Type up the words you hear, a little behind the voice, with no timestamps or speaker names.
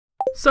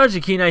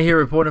Sergeant Kenai here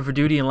reporting for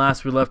duty, and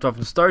last we left off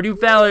in Stardew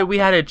Valley, we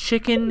had a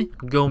chicken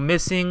go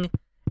missing,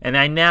 and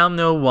I now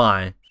know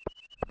why.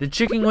 The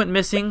chicken went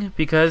missing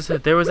because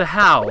there was a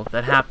howl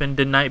that happened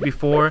the night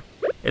before.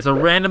 It's a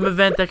random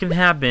event that can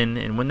happen,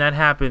 and when that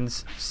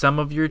happens, some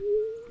of your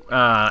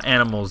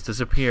animals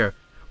disappear.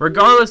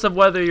 Regardless of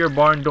whether your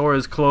barn door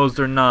is closed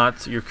or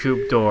not, your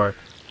coop door.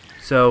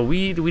 So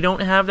we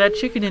don't have that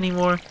chicken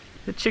anymore.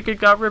 The chicken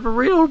got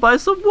ripperito by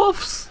some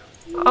wolves.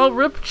 Oh,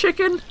 rip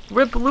chicken,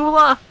 rip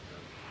Lula.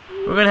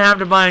 We're gonna have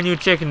to buy a new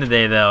chicken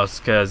today, though,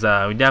 because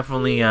we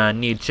definitely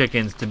need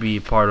chickens to be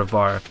part of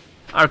our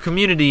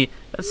community.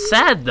 That's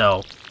sad,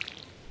 though.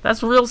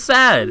 That's real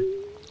sad.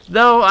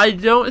 Though I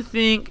don't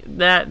think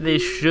that they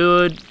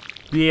should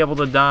be able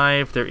to die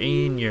if they're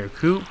in your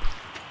coop,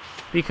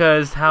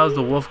 because how's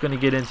the wolf gonna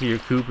get into your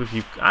coop if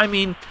you? I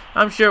mean,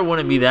 I'm sure it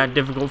wouldn't be that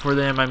difficult for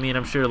them. I mean,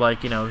 I'm sure,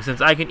 like, you know, since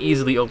I can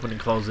easily open and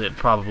close it,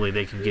 probably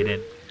they can get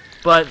in.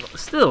 But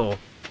still,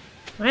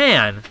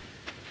 man, it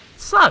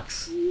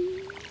sucks.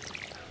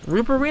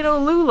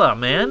 Ripperino Lula,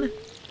 man.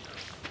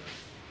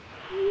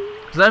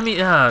 So that means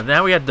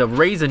now we have to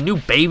raise a new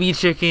baby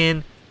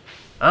chicken.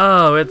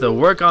 Oh, we have to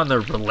work on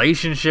the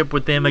relationship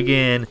with them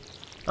again.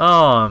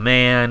 Oh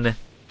man,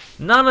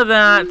 none of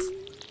that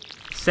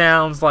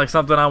sounds like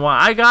something I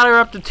want. I got her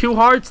up to 2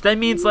 hearts. That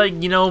means,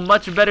 like, you know,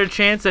 much better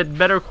chance at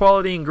better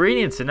quality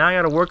ingredients, and now I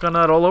got to work on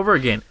that all over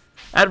again.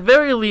 At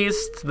very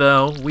least,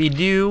 though, we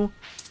do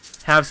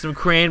have some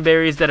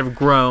cranberries that have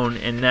grown,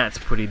 and that's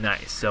pretty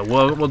nice. So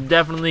we'll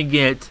definitely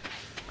get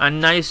a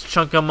nice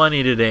chunk of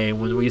money today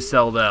when we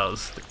sell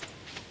those.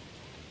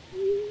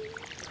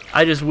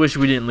 I just wish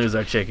we didn't lose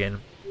our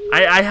chicken.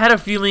 I had a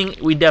feeling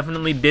we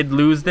definitely did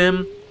lose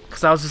them,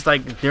 because I was just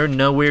like, they're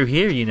nowhere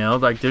here, you know,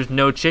 like there's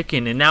no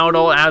chicken. And now it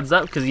all adds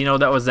up, because, you know,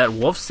 that was that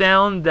wolf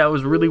sound that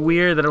was really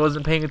weird that I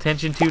wasn't paying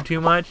attention to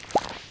too much.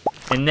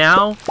 And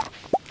now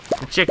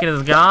the chicken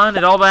is gone.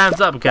 It all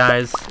adds up,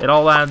 guys. It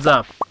all adds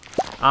up.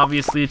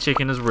 Obviously, a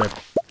chicken is ripped.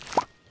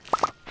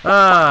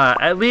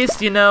 At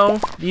least, you know,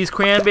 these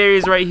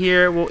cranberries right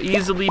here will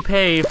easily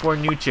pay for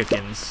new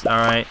chickens,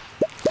 alright?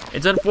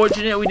 It's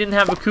unfortunate we didn't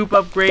have a coop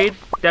upgrade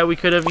that we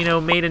could have, you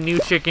know, made a new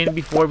chicken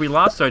before we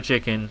lost our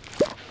chicken.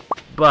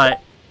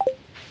 But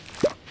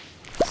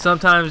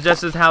sometimes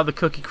just as how the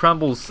cookie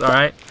crumbles,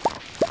 alright?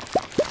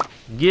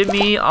 Give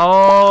me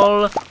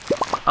all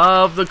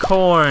of the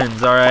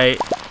corns, alright?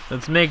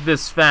 Let's make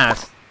this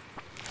fast.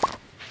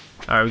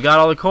 Alright, we got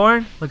all the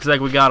corn? Looks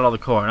like we got all the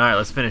corn. Alright,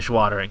 let's finish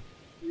watering.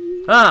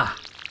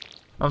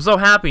 I'm so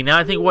happy. Now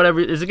I think whatever,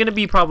 is it going to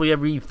be probably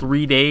every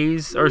 3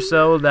 days or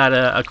so that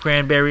a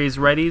cranberry is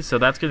ready? So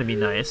that's going to be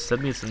nice.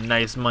 That means some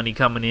nice money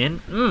coming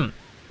in.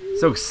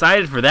 So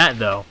excited for that,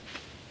 though.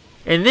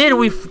 And then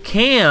we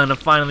can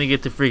finally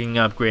get the freaking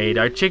upgrade.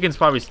 Our chicken's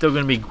probably still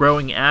going to be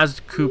growing as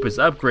the coop is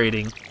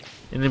upgrading.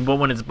 And then, but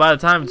when it's, by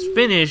the time it's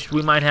finished,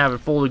 we might have a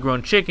fully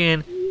grown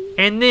chicken.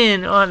 And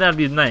then, oh, that'd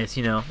be nice,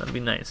 you know. That'd be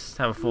nice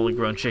to have a fully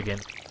grown chicken.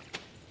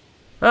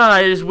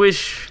 I just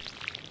wish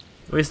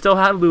we still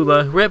had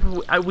Lula. Rip,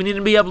 we need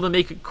to be able to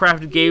make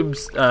crafted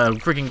games,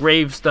 freaking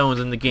gravestones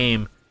in the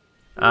game.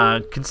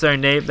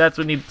 Concerned Dave, that's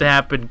what needs to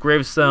happen.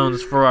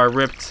 Gravestones for our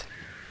ripped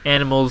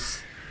animals,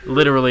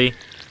 literally.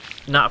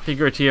 Not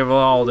figurative at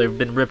all. They've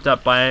been ripped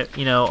up by,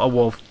 you know, a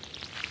wolf.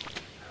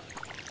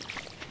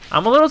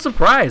 I'm a little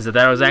surprised that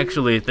that was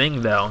actually a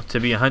thing, though. To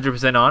be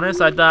 100% honest,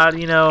 I thought,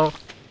 you know,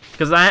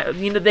 because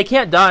you know, they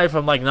can't die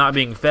from, like, not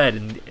being fed,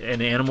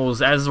 and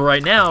animals, as of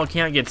right now,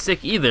 can't get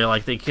sick either,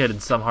 like they could in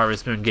some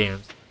Harvest Moon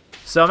games.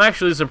 So I'm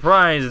actually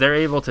surprised they're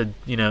able to,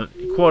 you know,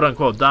 quote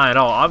unquote die at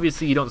all.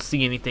 Obviously, you don't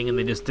see anything and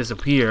they just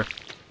disappear,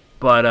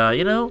 but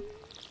you know,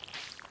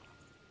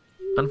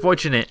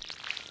 unfortunate.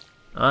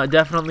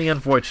 Definitely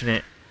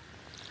unfortunate.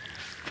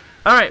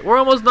 All right, we're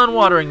almost done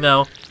watering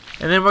though,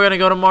 and then we're gonna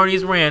go to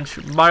Marty's Ranch,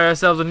 buy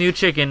ourselves a new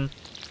chicken.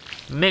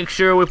 Make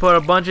sure we put a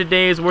bunch of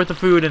days worth of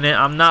food in it.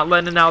 I'm not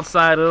letting it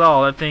outside at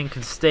all. That thing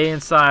can stay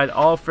inside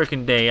all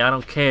freaking day. I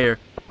don't care.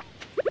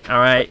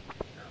 Alright.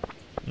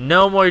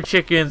 No more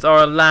chickens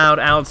are allowed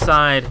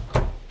outside.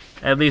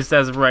 At least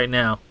as of right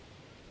now.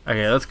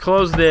 Okay, let's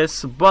close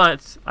this.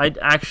 But I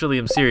actually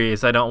am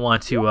serious. I don't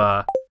want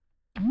to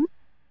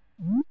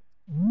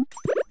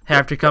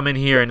have to come in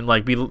here and,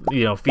 like, be,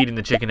 you know, feeding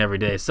the chicken every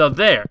day. So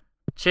there.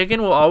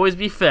 Chicken will always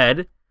be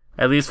fed.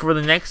 At least for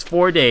the next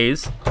 4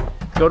 days.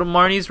 Go to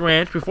Marnie's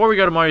Ranch. Before we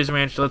go to Marnie's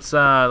Ranch, let's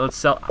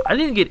sell. I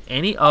didn't get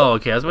any. Oh,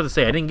 okay. I was about to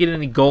say I didn't get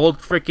any gold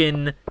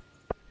freaking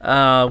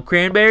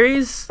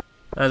cranberries.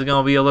 I was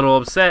gonna be a little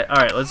upset. All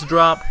right, let's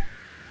drop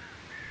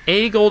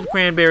a gold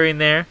cranberry in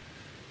there,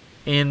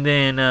 and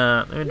then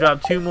let me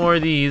drop 2 more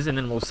of these, and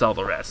then we'll sell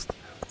the rest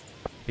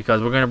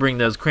because we're gonna bring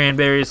those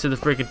cranberries to the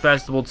freaking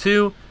festival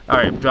too. All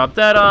right, drop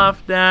that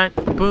off. That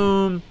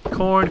boom,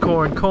 corn,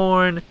 corn,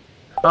 corn.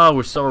 Oh,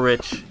 we're so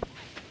rich.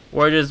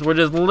 We're just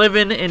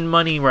living in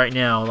money right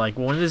now. Like,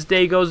 when this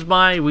day goes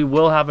by, we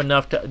will have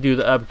enough to do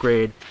the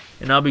upgrade.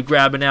 And I'll be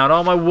grabbing out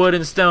all my wood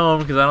and stone,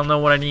 because I don't know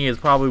what I need. It's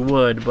probably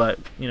wood, but,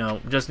 you know,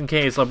 just in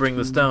case, I'll bring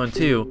the stone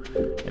too.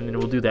 And then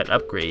we'll do that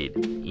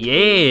upgrade.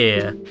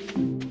 Yeah!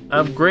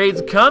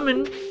 Upgrade's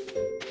coming!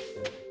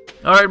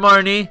 Alright,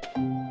 Marnie.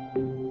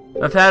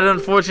 I've had an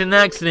unfortunate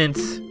accident.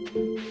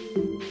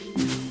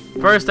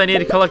 First, I need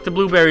to collect the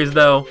blueberries,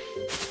 though.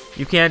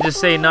 You can't just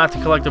say not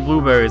to collect the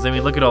blueberries. I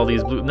mean, look at all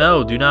these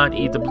No, do not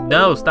eat the...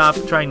 No, stop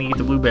trying to eat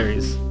the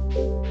blueberries.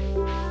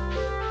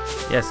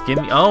 Yes,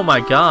 give me... Oh, my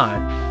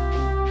God.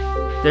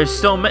 There's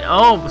so many...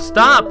 Oh,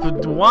 stop!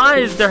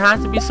 Why there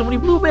has to be so many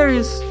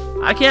blueberries?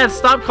 I can't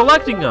stop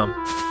collecting them.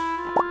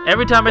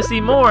 Every time I see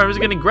more, I'm just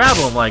gonna grab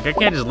them. Like, I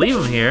can't just leave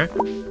them here.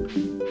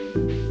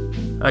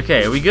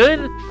 Okay, are we good?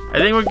 I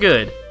think we're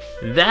good.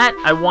 That,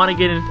 I want to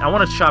get in... I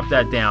want to chop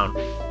that down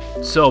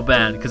so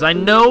bad. Because I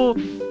know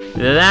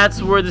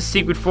that's where the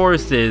secret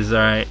forest is,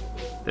 alright?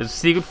 There's a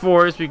secret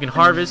forest where you can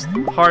harvest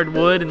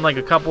hardwood and, like,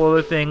 a couple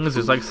other things.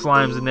 There's, like,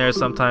 slimes in there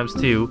sometimes,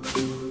 too.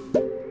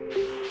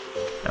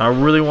 I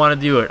really want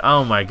to do it.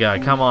 Oh my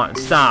God, come on,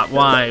 stop.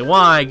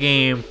 Why,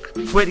 game?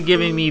 Quit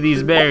giving me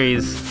these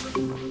berries.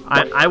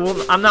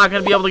 I'm not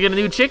gonna be able to get a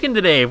new chicken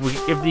today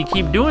if they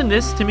keep doing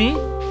this to me.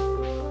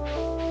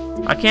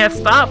 I can't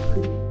stop.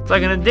 It's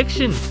like an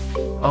addiction.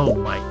 Oh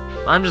my,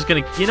 I'm just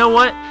gonna, you know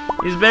what?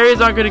 These berries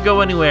aren't gonna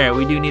go anywhere.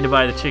 We do need to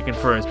buy the chicken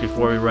first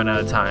before we run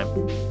out of time.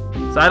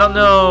 So I don't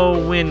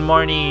know when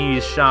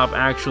Marnie's shop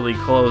actually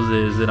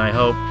closes, and I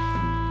hope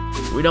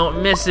we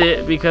don't miss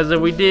it, because if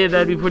we did,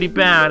 that'd be pretty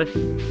bad.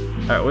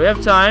 Alright, we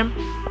have time.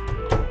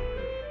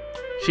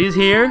 She's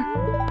here.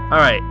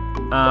 Alright,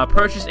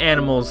 purchase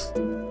animals.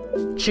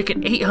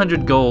 Chicken,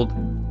 800 gold.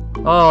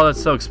 Oh, that's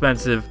so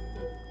expensive.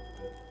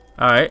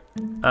 Alright,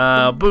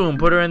 boom,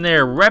 put her in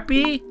there.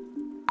 Reppy.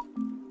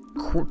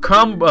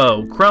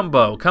 Crumbo.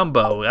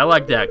 I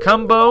like that.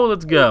 Cumbo,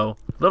 let's go.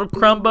 Little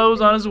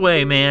Crumbo's on his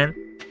way, man.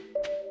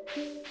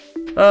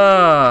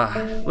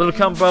 Little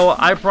Cumbo,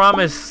 I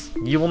promise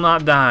you will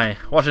not die.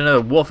 Watch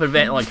another wolf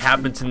event like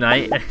happen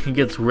tonight and he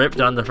gets ripped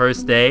on the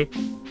first day.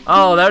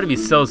 Oh, that would be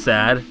so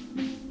sad.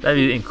 That'd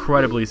be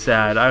incredibly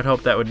sad. I would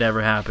hope that would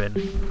never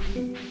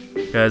happen,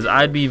 because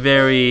I'd be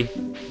very,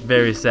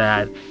 very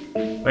sad.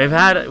 We've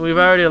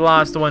already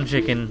lost one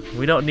chicken.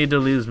 We don't need to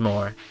lose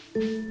more.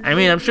 I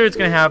mean, I'm sure it's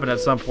gonna happen at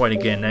some point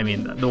again. I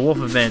mean, the wolf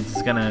event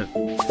is gonna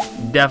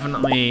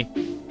definitely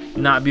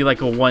not be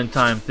like a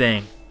one-time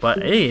thing.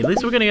 But hey, at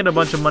least we're gonna get a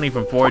bunch of money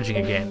from foraging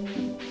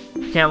again.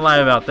 Can't lie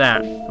about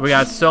that. We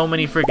got so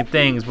many freaking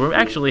things. We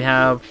actually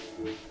have...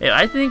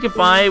 I think if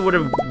I would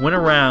have went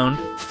around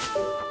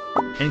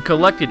and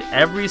collected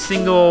every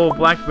single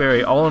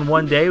blackberry all in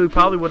one day, we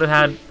probably would have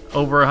had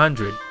over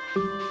 100.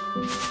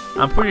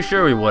 I'm pretty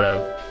sure we would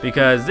have,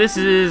 because this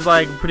is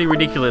like pretty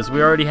ridiculous.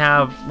 We already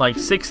have like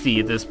 60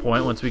 at this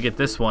point once we get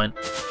this one,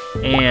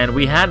 and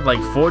we had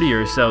like 40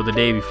 or so the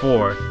day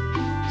before.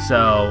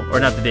 So, or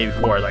not the day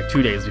before, like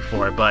 2 days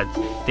before, but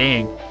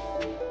dang,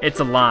 it's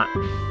a lot.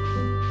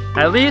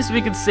 At least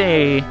we can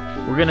say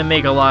we're gonna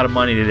make a lot of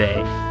money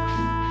today.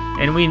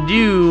 And we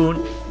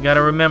do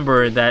gotta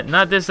remember that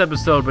not this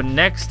episode, but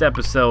next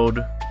episode,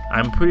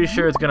 I'm pretty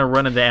sure it's gonna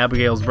run into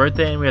Abigail's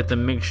birthday, and we have to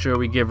make sure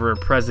we give her a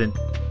present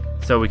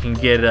so we can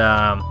get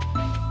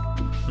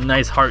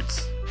nice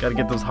hearts. Gotta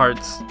get those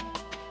hearts.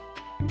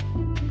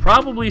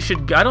 Probably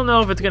should, I don't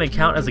know if it's gonna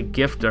count as a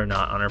gift or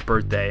not on her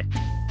birthday.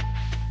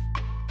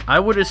 I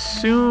would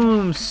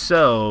assume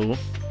so.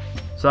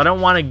 So I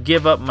don't want to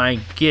give up my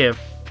gift.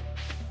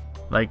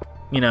 Like,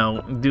 you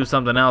know, do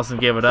something else and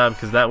give it up,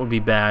 because that would be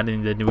bad,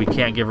 and then we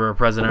can't give her a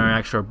present on her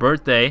actual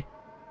birthday.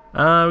 We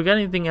got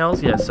anything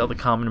else? Yeah, sell the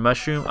common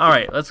mushroom.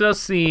 Alright, let's go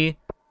see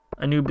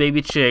a new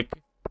baby chick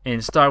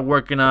and start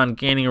working on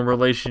gaining a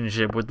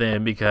relationship with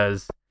them,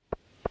 because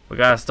we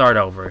gotta start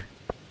over.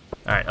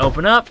 Alright,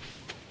 open up.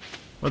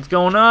 What's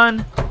going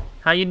on?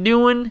 How you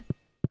doing?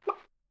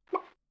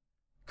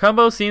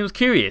 Cumbo seems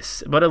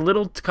curious, but a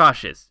little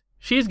cautious.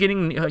 She's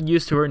getting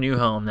used to her new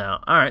home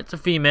now. Alright, it's a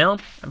female.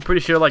 I'm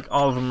pretty sure like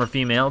all of them are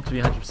female, to be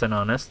 100%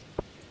 honest.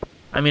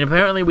 I mean,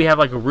 apparently we have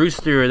like a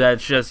rooster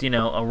that's just, you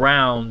know,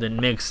 around and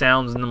makes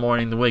sounds in the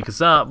morning to wake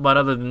us up, but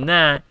other than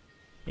that,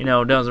 you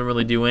know, doesn't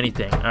really do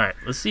anything. Alright,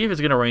 let's see if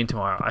it's gonna rain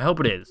tomorrow. I hope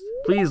it is.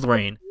 Please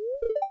rain.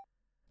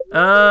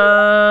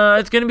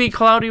 It's gonna be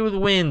cloudy with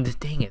wind.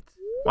 Dang it.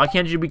 Why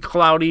can't you be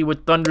cloudy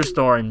with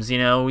thunderstorms, you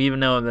know, even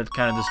though that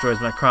kind of destroys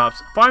my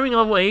crops. Farming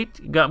level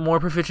 8, got more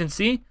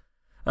proficiency.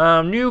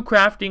 New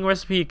crafting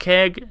recipe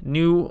keg,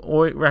 new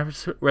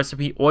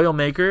recipe oil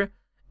maker,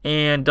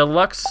 and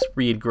deluxe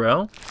breed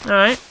grow.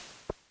 Alright.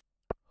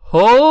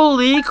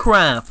 Holy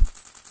crap.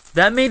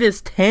 That made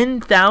us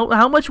 10,000.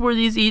 How much were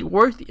these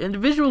worth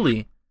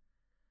individually?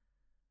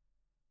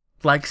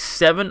 Like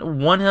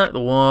 100.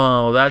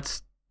 Whoa,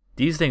 that's...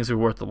 These things are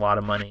worth a lot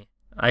of money.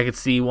 I could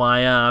see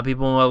why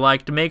people would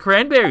like to make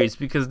cranberries,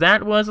 because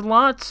that was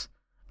lots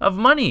of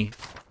money.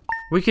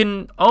 We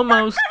can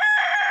almost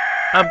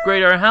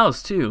upgrade our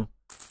house too.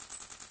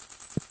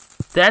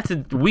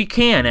 We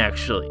can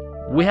actually.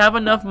 we have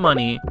enough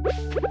money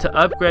to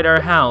upgrade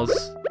our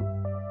house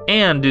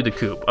and do the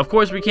coop. Of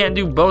course, we can't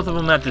do both of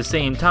them at the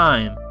same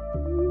time,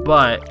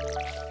 but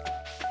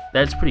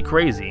that's pretty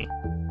crazy.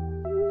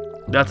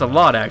 That's a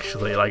lot,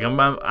 actually. Like,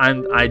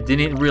 I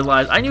didn't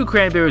realize. I knew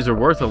cranberries are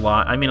worth a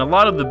lot. I mean, a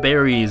lot of the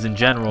berries in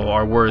general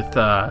are worth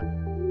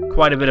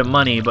quite a bit of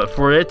money, but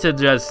for it to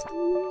just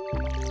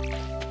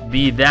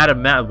be that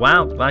amount,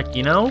 wow, like,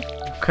 you know,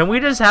 can we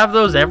just have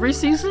those every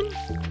season?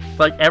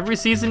 Like, every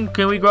season,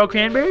 can we grow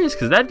cranberries?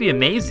 Because that'd be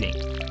amazing.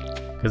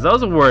 Because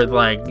those are worth,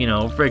 like, you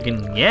know,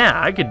 freaking,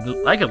 yeah, I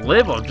could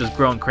live on just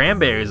growing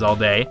cranberries all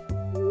day.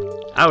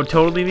 I would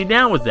totally be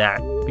down with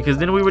that. Because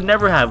then we would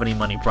never have any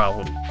money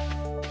problem.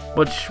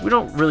 Which, we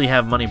don't really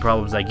have money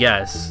problems, I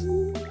guess.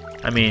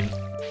 I mean,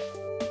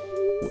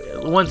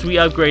 once we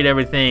upgrade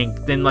everything,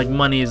 then, like,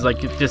 money is, like,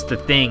 just a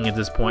thing at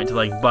this point to,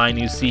 like, buy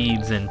new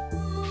seeds, and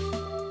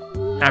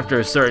after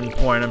a certain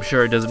point, I'm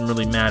sure it doesn't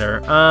really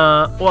matter.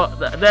 Well,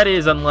 that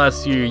is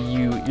unless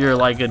you're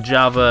like a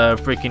Java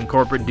freaking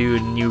corporate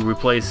dude and you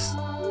replace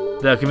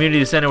the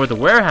community center with a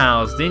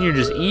warehouse, then you're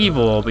just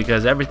evil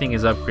because everything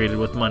is upgraded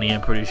with money, I'm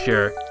pretty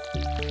sure.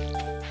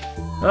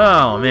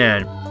 Oh,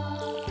 man.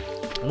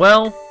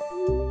 Well,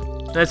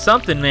 that's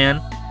something, man.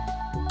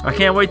 I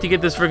can't wait to get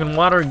this freaking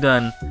watering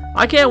done.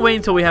 I can't wait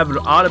until we have an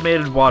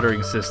automated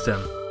watering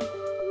system.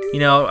 You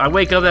know, I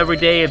wake up every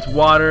day, it's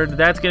watered.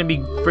 That's gonna be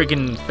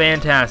freaking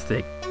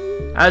fantastic.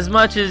 As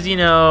much as, you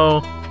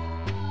know,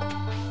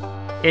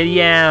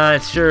 yeah,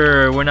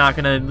 sure,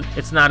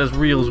 it's not as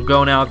real as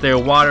going out there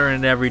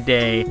watering it every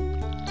day.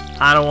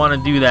 I don't want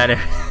to do that.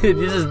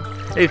 This is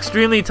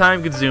extremely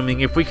time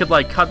consuming. If we could,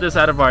 like, cut this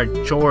out of our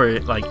chore,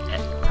 like,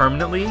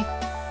 permanently,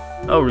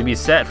 oh, we'd be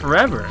set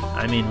forever.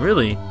 I mean,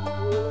 really.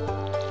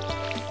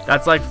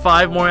 That's like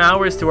 5 more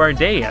hours to our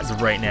day as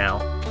of right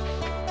now.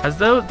 As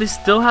though they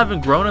still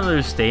haven't grown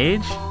another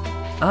stage?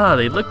 Ah,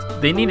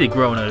 they need to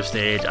grow another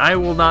stage. I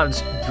will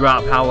not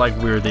drop how, like,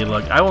 weird they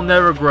look. I will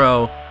never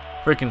grow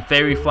freaking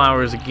fairy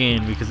flowers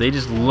again because they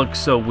just look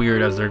so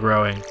weird as they're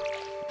growing.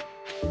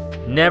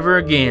 Never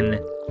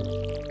again.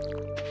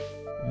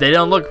 They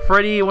don't look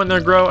pretty when they're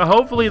growing.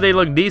 Hopefully they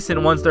look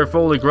decent once they're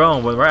fully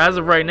grown, but as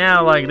of right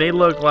now, like, they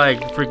look like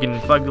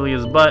freaking fugly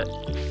as butt,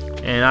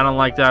 and I don't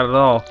like that at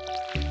all.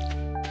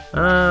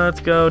 Let's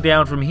go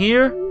down from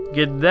here.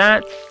 Get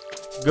that.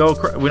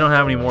 We don't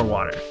have any more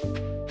water.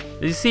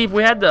 You see, if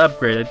we had to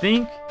upgrade, I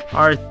think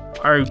our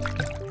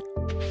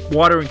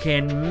watering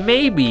can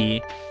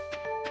maybe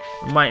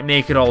might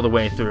make it all the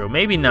way through.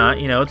 Maybe not.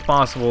 You know, it's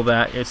possible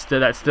that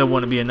that still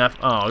wouldn't be enough.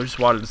 Oh, we just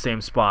watered the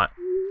same spot.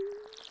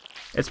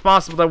 It's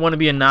possible that wouldn't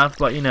be enough,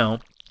 but you know,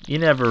 you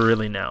never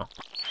really know.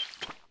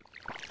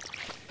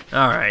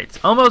 All right,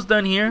 almost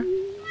done here.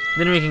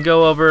 Then we can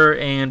go over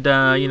and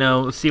you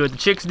know, see what the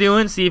chick's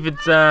doing. See if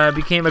it's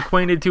became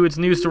acquainted to its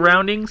new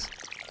surroundings.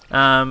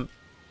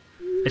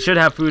 It should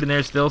have food in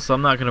there still, so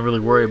I'm not gonna really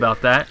worry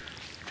about that.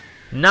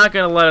 Not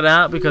gonna let it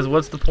out because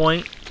what's the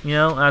point? You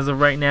know, as of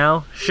right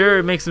now. Sure,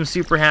 it makes them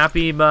super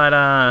happy, but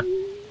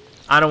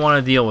I don't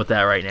want to deal with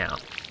that right now.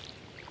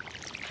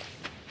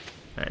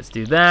 Alright, let's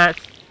do that.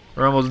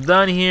 We're almost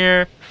done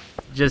here.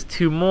 Just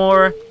 2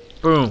 more.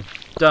 Boom.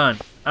 Done.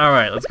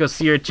 Alright, let's go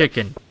see our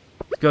chicken.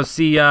 Let's go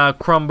see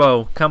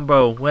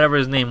Cumbo, whatever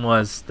his name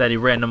was that he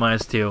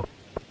randomized to.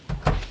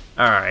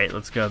 Alright,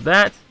 let's go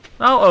that.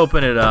 I'll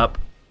open it up.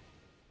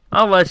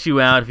 I'll let you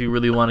out if you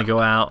really want to go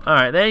out.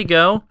 Alright, there you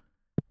go.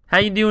 How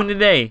you doing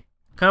today?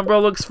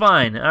 Cumbro looks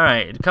fine.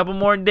 Alright, a couple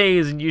more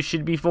days and you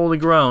should be fully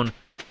grown.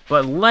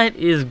 But let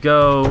us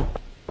go.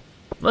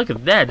 Look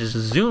at that, just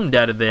zoomed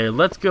out of there.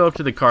 Let's go up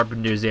to the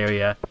carpenter's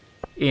area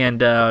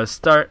and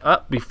start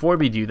up. Before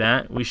we do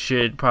that, we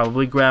should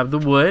probably grab the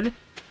wood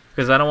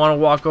because I don't want to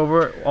walk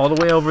all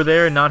the way over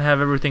there and not have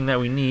everything that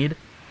we need.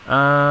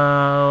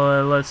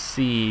 Let's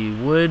see.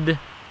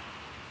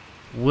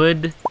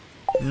 Wood,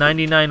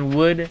 99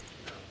 wood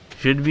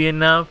should be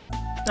enough.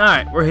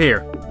 Alright, we're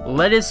here.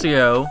 Let us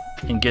go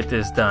and get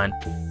this done.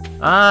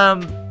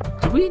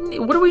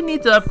 What do we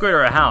need to upgrade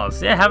our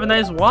house? Yeah, have a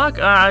nice walk?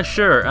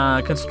 Sure.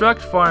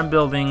 Construct farm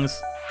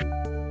buildings.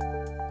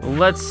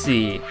 Let's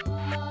see.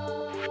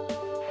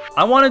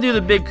 I want to do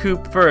the big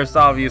coop first,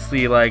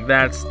 obviously. Like,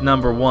 that's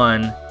number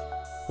 1.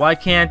 Why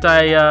can't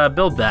I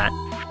build that?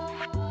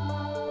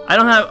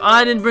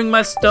 I didn't bring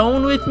my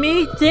stone with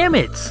me? Damn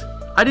it.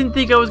 I didn't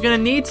think I was gonna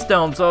need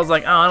stone, so I was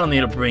like, oh, I don't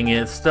need to bring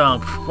it.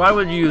 Stone. Why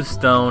would you use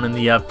stone in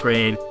the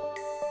upgrade?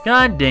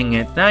 God dang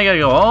it. Now I gotta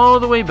go all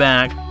the way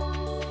back.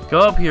 Go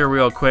up here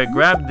real quick.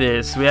 Grab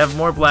this. We have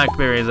more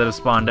blackberries that have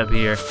spawned up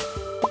here.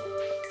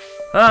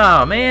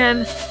 Oh,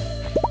 man.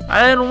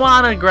 I didn't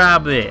want to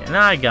grab it. And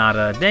I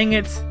gotta. Dang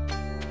it.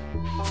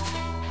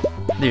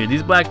 Dude,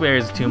 these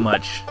blackberries are too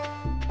much.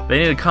 They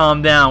need to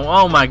calm down.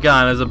 Oh my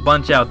god, there's a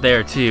bunch out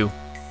there too.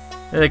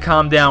 They need to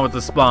calm down with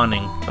the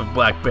spawning of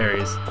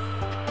blackberries.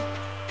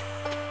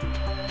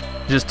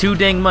 Just too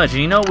dang much.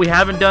 And you know what we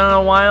haven't done in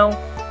a while?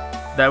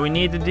 That we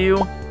need to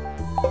do?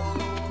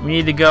 We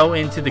need to go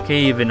into the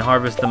cave and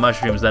harvest the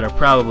mushrooms that are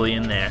probably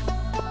in there.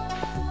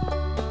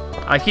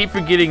 I keep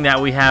forgetting that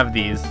we have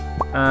these.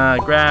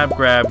 Grab,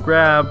 grab,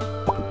 grab.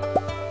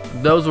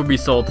 Those will be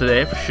sold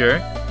today for sure.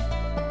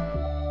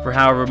 For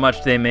however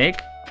much they make.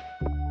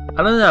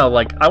 I don't know,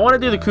 like, I want to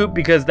do the coop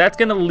because that's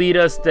going to lead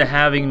us to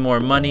having more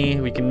money.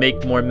 We can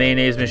make more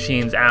mayonnaise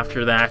machines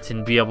after that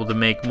and be able to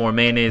make more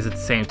mayonnaise at the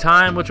same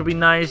time, which will be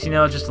nice, you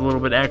know, just a little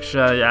bit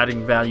extra,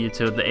 adding value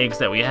to the eggs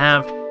that we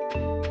have.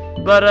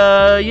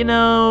 But, you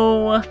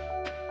know,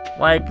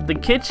 like, the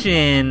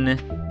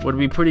kitchen would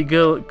be pretty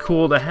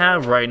cool to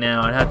have right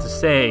now, I'd have to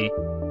say.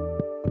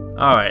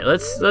 Alright,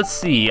 let's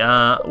see.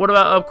 What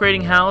about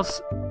upgrading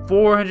house?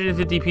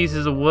 450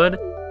 pieces of wood.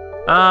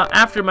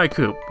 After my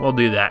coop, we'll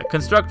do that.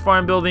 Construct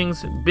farm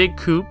buildings, big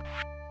coop,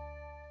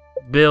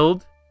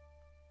 build,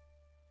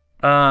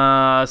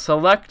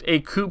 select a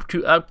coop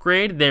to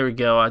upgrade. There we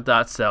go, I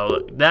thought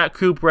so. That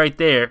coop right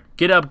there,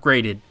 get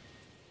upgraded.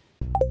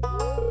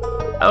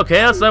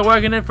 Okay, I'll start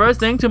working it first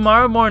thing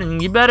tomorrow morning.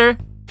 You better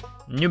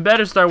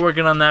start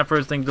working on that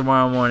first thing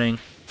tomorrow morning.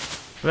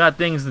 We got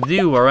things to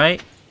do,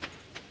 alright?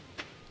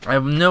 I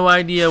have no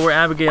idea where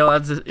Abigail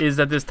is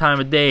at this time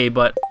of day,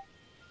 but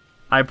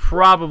I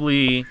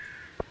probably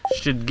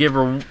should give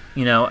her,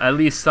 you know, at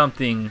least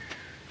something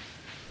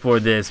for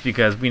this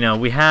because, you know,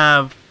 we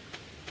have,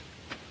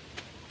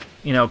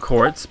 you know,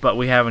 quartz, but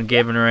we haven't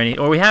given her any,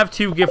 or we have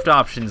 2 gift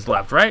options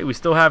left, right? We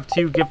still have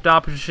 2 gift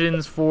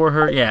options for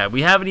her. Yeah,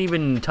 we haven't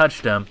even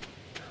touched them.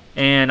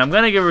 And I'm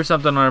gonna give her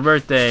something on her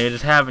birthday. I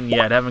just haven't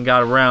yet. Haven't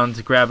got around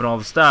to grabbing all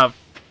the stuff.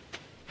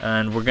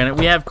 And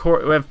we have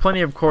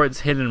plenty of quartz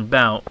hidden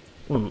about.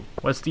 Ooh,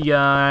 what's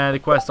the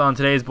quest on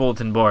today's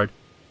bulletin board?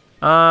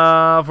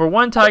 For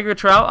 1 tiger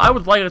trout, I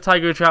would like a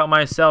tiger trout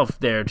myself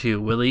there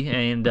too, Willie.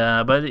 And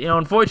but you know,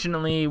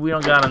 unfortunately, we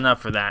don't got enough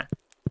for that.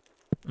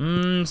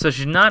 So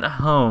she's not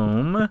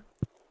home.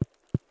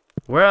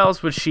 Where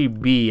else would she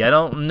be? I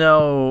don't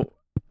know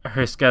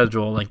her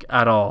schedule like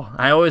at all.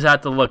 I always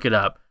have to look it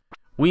up.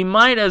 We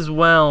might as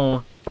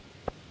well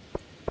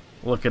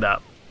look it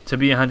up, to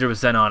be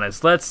 100%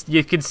 honest.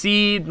 You can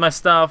see my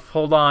stuff.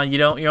 Hold on.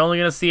 You're only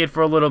gonna see it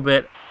for a little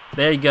bit.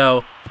 There you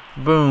go.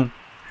 Boom.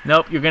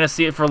 Nope, you're gonna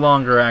see it for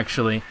longer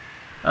actually.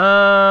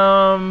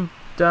 Where's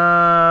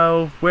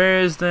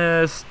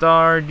the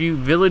Stardew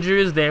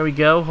Villagers? There we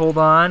go. Hold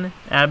on.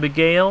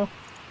 Abigail.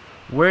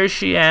 Where's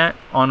she at?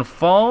 On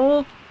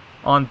fall?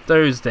 On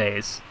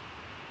Thursdays.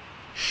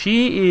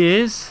 She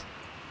is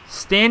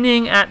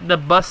standing at the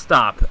bus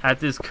stop at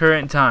this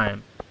current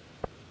time.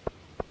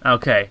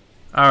 Okay.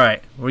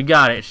 Alright, we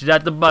got it. She's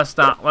at the bus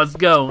stop. Let's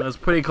go. That's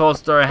pretty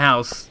close to our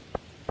house.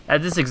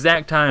 At this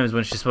exact time is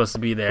when she's supposed to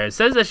be there. It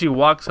says that she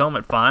walks home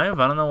at 5.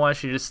 I don't know why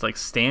she just, like,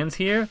 stands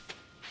here.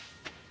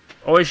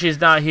 Or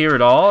she's not here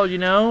at all, you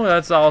know?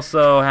 That's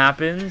also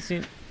happens.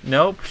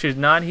 Nope, she's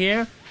not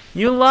here.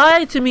 You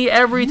lie to me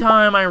every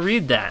time I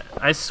read that.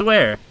 I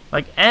swear.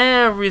 Like,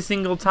 every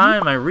single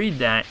time I read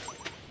that,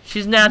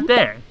 she's not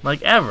there.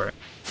 Like, ever.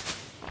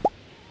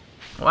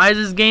 Why is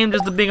this game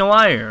just a big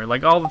liar?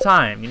 Like, all the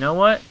time. You know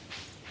what?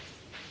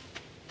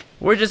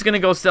 We're just gonna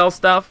go sell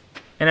stuff.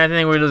 And I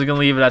think we're just gonna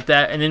leave it at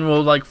that. And then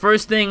we'll, like,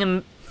 first,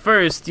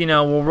 you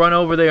know, we'll run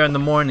over there in the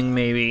morning,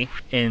 maybe.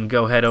 And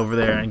go head over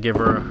there and give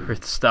her her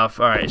stuff.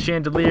 Alright,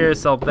 chandelier,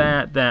 sell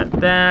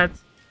that.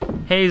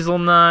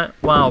 Hazelnut,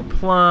 wild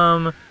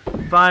plum,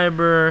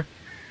 fiber.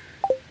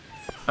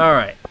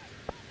 Alright.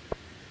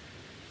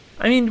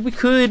 I mean, we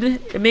could,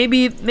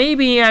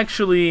 maybe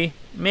actually,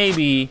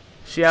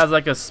 she has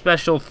like a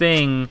special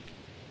thing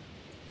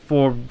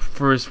for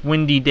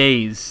windy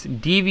days.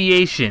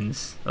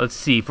 Deviations. Let's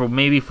see, for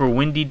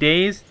windy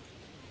days.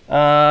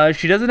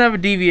 She doesn't have a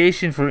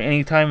deviation for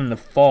any time in the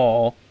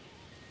fall.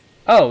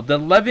 Oh, the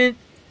 11th.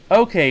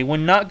 Okay,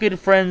 when not good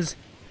friends.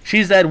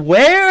 She's at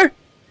where?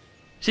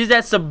 She's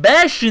at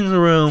Sebastian's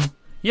room.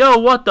 Yo,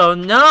 what the?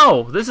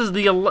 No, this is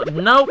the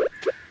nope.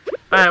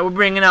 Alright, we're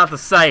bringing out the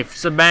scythe.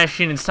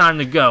 Sebastian, it's time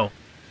to go.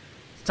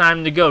 It's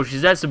time to go.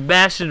 She's at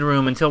Sebastian's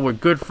room until we're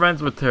good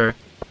friends with her.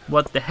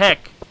 What the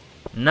heck?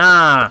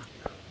 Nah.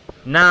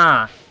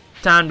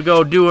 Time to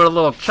go do a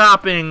little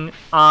chopping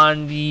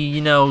on the,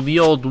 you know, the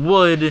old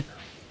wood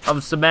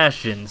of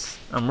Sebastian's.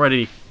 I'm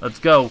ready. Let's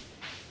go.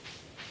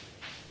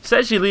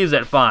 Says she leaves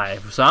at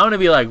 5, so I'm gonna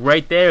be like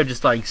right there,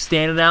 just like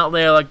standing out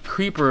there like a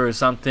creeper or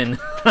something.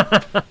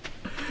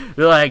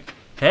 They're like,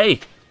 hey,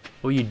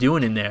 what are you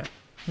doing in there?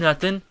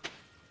 Nothing.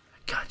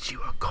 I got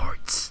you a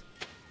quartz.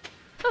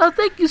 Oh,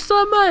 thank you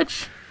so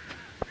much.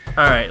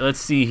 Alright, let's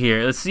see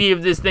here. Let's see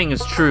if this thing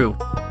is true.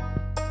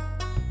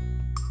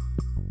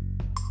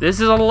 This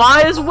is a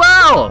lie as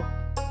well!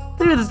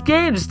 Dude, this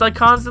game just like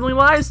constantly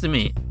lies to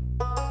me.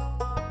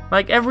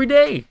 Like every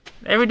day.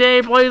 Every day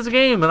I play this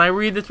game and I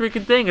read this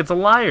freaking thing. It's a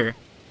liar.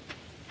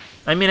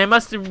 I mean, I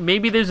must have,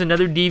 maybe there's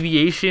another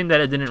deviation that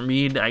I didn't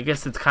read. I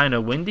guess it's kind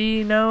of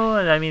windy, no?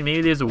 I mean,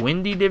 maybe there's a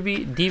windy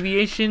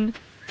deviation.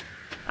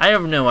 I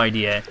have no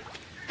idea. It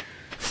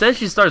says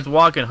she starts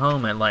walking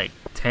home at like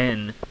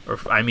 10, or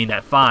I mean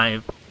at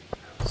 5.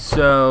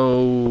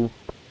 So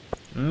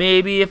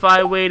maybe if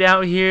I wait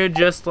out here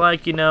just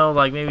like, you know,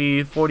 like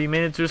maybe 40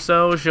 minutes or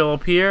so, she'll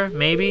appear,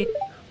 maybe.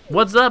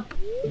 What's up?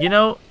 You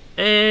know,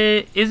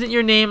 Isn't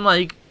your name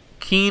like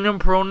Keenan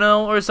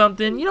Prono or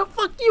something? You know,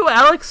 fuck you,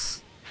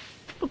 Alex.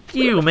 Fuck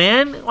you,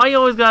 man. Why you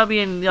always gotta be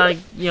in, like,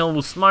 you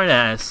know, smart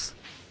ass?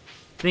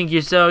 Think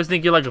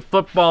you're like a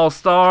football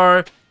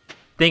star,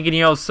 thinking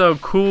you're so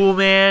cool,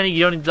 man.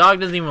 The dog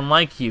doesn't even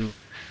like you.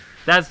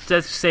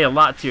 That's say a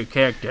lot to your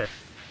character.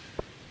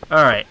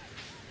 All right,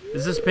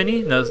 is this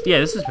Penny? No, yeah,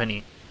 this is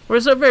Penny. We're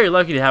so very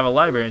lucky to have a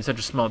library in such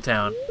a small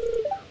town.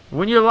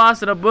 When you're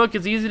lost in a book,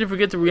 it's easy to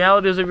forget the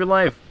realities of your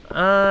life.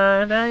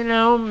 I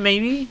know,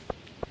 maybe.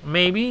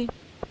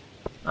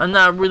 I'm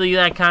not really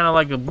that kind of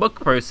like a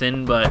book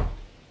person, but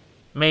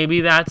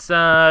maybe that's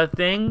a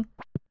thing.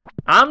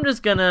 I'm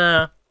just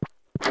gonna,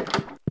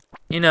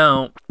 you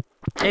know,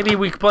 maybe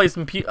we could play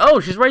some oh,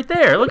 she's right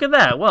there. Look at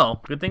that.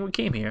 Well, good thing we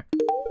came here.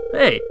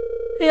 Hey,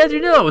 how'd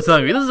you know I was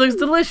hungry? This looks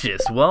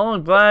delicious. Well,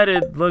 I'm glad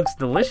it looks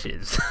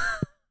delicious.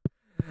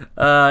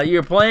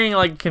 You're playing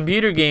like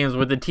computer games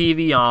with the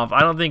TV off.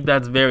 I don't think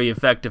that's very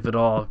effective at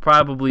all.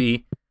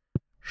 Probably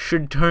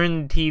should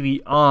turn the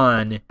TV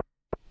on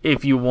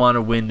if you want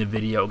to win the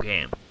video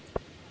game.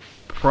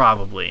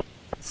 Probably.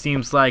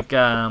 Seems like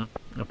a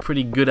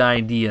pretty good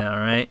idea,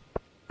 alright?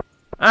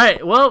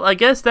 Alright, well, I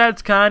guess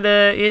that's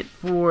kinda it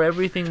for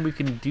everything we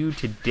can do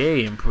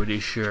today, I'm pretty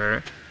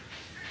sure.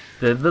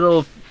 The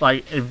little,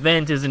 like,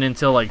 event isn't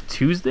until, like,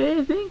 Tuesday,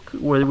 I think?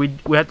 Where we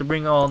have to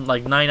bring all,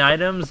 like, 9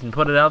 items and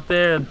put it out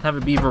there and have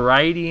it be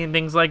variety and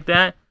things like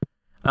that.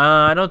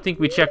 I don't think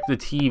we checked the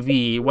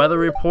TV. Weather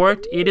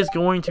report, it is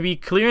going to be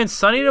clear and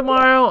sunny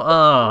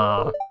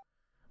tomorrow.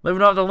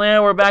 Living off the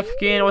land, we're back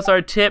again. What's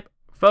our tip?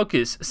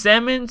 Focus.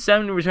 Salmon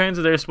returns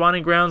to their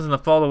spawning grounds in the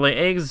fall to lay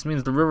eggs. This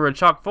means the river is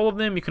chock full of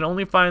them. You can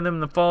only find them in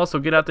the fall, so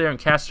get out there and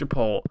cast your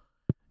pole.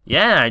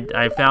 Yeah,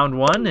 I found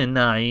one,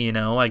 and you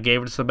know, I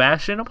gave it to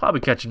Sebastian. I'll probably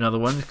catch another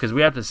one because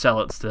we have to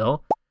sell it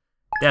still.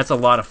 That's a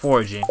lot of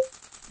foraging.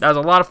 That was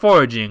a lot of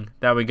foraging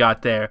that we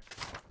got there.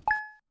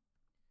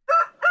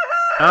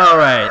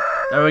 Alright,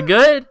 are we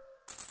good?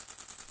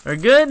 We're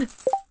good?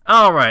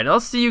 Alright,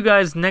 I'll see you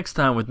guys next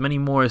time with many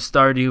more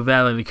Stardew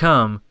Valley to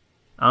come.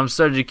 I'm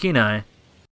Stardew Kenai.